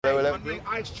Hey, my name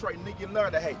Ice Tray, nigga, you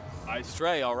love to hate. Ice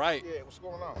Tray, all right. Yeah, what's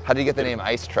going on? How did you get the name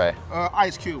Ice Tray?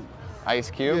 Ice Cube.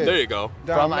 Ice Cube? Yeah. There you go.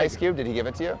 From Ice Cube? Did he give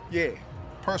it to you? Yeah,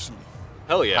 personally.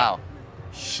 Hell yeah. How?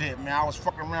 Shit, man, I was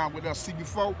fucking around with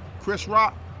CB4, Chris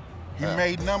Rock. He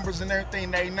made numbers and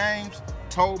everything, they names.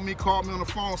 Told me, called me on the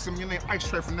phone, said your name Ice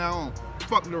Tray from now on.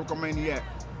 Fuck Lyrical Maniac.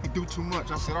 He do too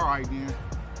much. I said, all right then.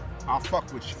 I'll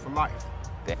fuck with you for life.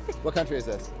 What country is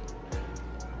this?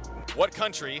 What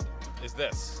country is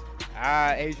this?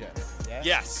 Asia. Yeah?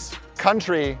 Yes.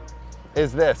 Country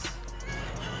is this?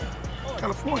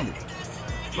 California,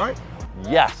 right?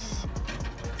 Yes.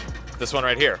 This one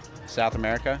right here. South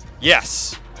America.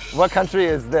 Yes. What country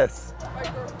is this?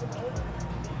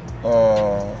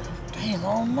 Damn, I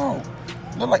don't know.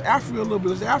 Look like Africa a little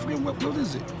bit. Is it African? What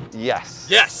is it? Yes.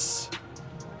 Yes.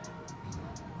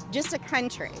 Just a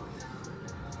country.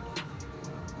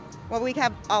 Well, we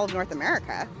have all of North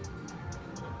America.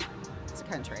 It's a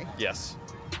country. Yes.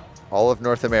 All of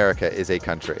North America is a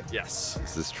country. Yes.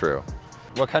 This is true.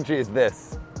 What country is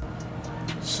this?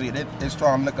 See, they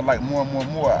starting looking like more and more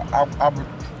and more. I would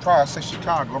probably say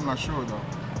Chicago. I'm not sure though.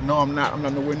 No, I'm not. I'm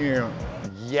not nowhere near.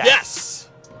 Yes. Yes.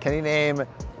 Can you name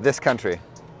this country?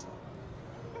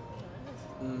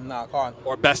 Nah, can't.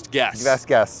 Or best guess. Best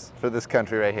guess for this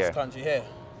country right here. This country here.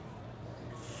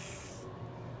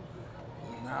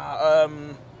 Nah,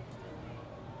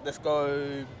 let's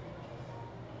go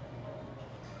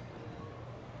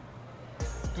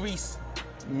Greece.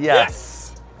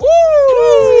 Yes. Woo!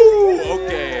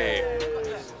 Okay.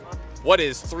 What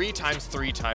is 3 times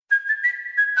 3 times?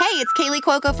 Hey, it's Kaylee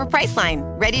Cuoco for Priceline.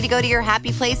 Ready to go to your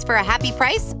happy place for a happy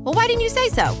price? Well, why didn't you say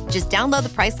so? Just download the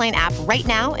Priceline app right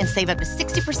now and save up to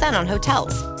 60% on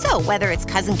hotels. So whether it's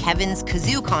Cousin Kevin's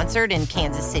Kazoo Concert in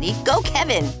Kansas City, go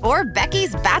Kevin, or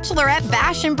Becky's Bachelorette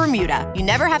Bash in Bermuda, you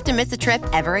never have to miss a trip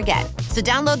ever again. So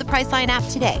download the Priceline app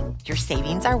today. Your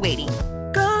savings are waiting.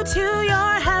 Go to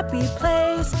your happy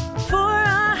place for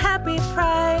a happy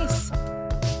price.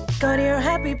 Go to your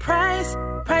happy price,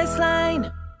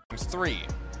 Priceline. 3.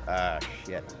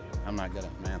 Shit. I'm not good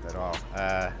at math at all.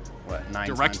 What, 9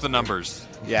 Direct times the 3? numbers.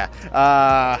 Yeah.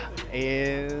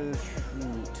 Is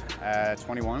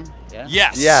 21? Yeah?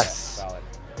 Yes. Yes. Solid.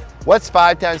 What's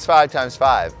 5 times 5 times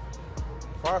 5?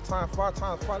 5 times 5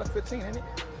 times 5, that's 15, ain't it?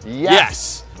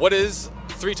 Yes. What is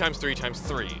 3 times 3 times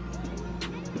 3?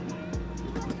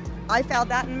 I failed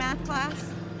that in math class.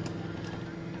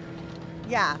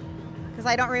 Yeah, because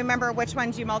I don't remember which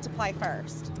ones you multiply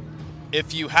first.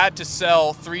 If you had to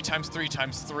sell 3 times 3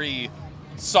 times 3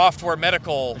 software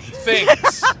medical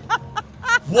things,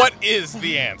 what is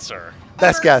the answer?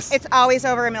 Best guess. It's always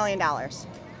over $1 million.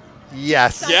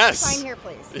 Yes. Yes. Sign here,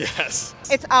 please. Yes.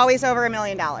 It's always over $1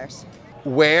 million.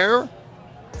 Where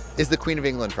is the Queen of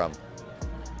England from?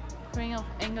 Queen of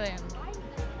England.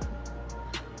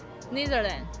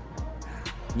 Netherlands.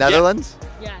 Netherlands?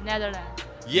 Yeah, Netherlands.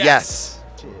 Yes.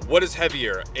 What is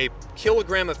heavier, a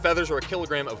kilogram of feathers or a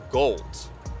kilogram of gold?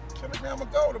 Kilogram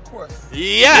of gold, of course.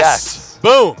 Yes.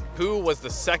 Boom. Who was the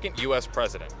second U.S.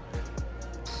 president?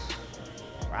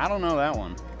 I don't know that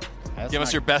one. Give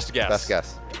us your best guess. Best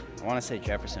guess. I want to say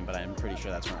Jefferson, but I'm pretty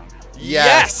sure that's wrong.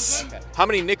 Yes. Okay. How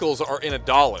many nickels are in a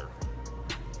dollar?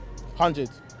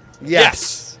 Hundreds.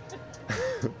 Yes.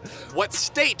 What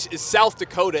state is South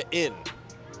Dakota in?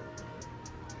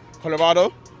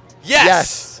 Colorado.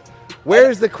 Yes. Where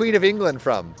is the Queen of England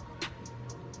from?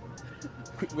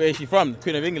 Where is she from?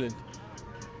 Queen of England.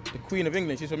 The Queen of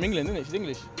England. She's from England, isn't it? She's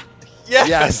English.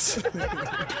 Yes.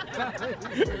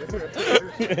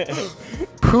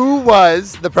 Who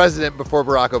was the president before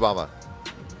Barack Obama?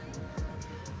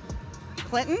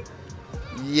 Clinton?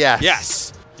 Yes.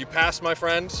 Yes. You passed, my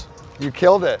friend. You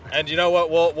killed it. And you know what?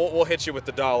 We'll hit you with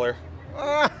the dollar.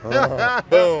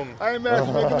 Boom. I ain't mad at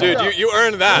you, man. Dude, you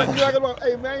earned that.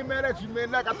 Hey, man, I ain't mad at you,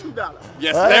 man. I got $2.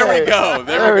 Yes, there we go.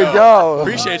 There we go.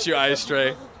 Appreciate you, Ice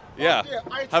Tray. Yeah.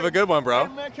 Have a good one, bro.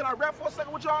 Hey, man, can I rap for a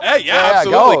second with y'all? Hey, yeah,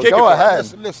 absolutely. Go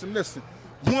ahead. Listen.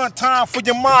 One time for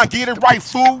your mind, get it right,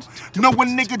 fool. You know a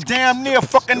nigga damn near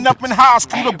fucking up in high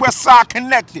school, the West Side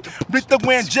connected. Lethal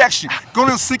injection, go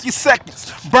to 60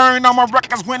 seconds. Burn on my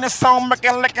records when it's on,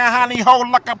 making like a honey hole,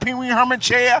 like a Pee Wee Herman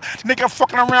chair. Nigga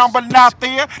fucking around but not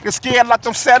there. They're scared like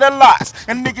them satellites.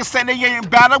 And niggas say they ain't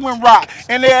battling rock,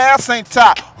 and their ass ain't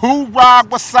tight. Who ride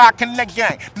West Side Connect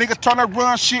gang? Nigga turn to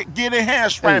run shit, get a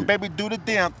hamstring. Baby, do the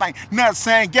damn thing. Nothing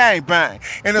saying gang bang.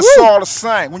 And it's all the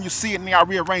same. When you see it, I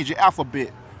rearrange your alphabet.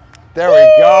 There we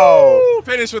go.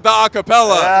 Finish with the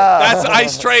acapella. Yeah. That's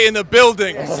Ice Tray in the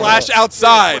building /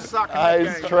 outside.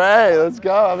 Ice Tray. Let's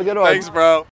go. Have a good one. Thanks,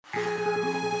 bro.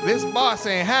 this boss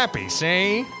ain't happy,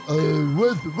 see?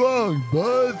 What's wrong,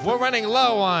 bud? We're running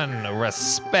low on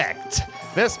respect.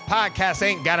 This podcast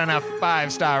ain't got enough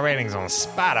 5-star ratings on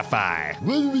Spotify.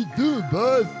 What do we do,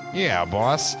 bud? Yeah,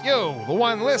 boss. You, the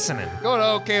one listening. Go to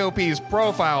OKOP's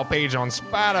profile page on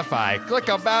Spotify, click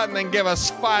about, and then give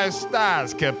us 5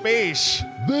 stars, capiche?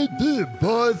 They did,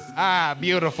 boss. Ah,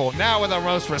 beautiful. Now we're the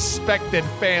most respected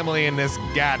family in this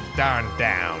goddamn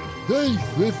town.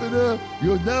 Thanks, listener.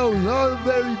 You're now an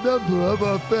honorary member of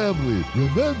our family.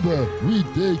 Remember, we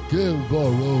take care of our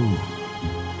own.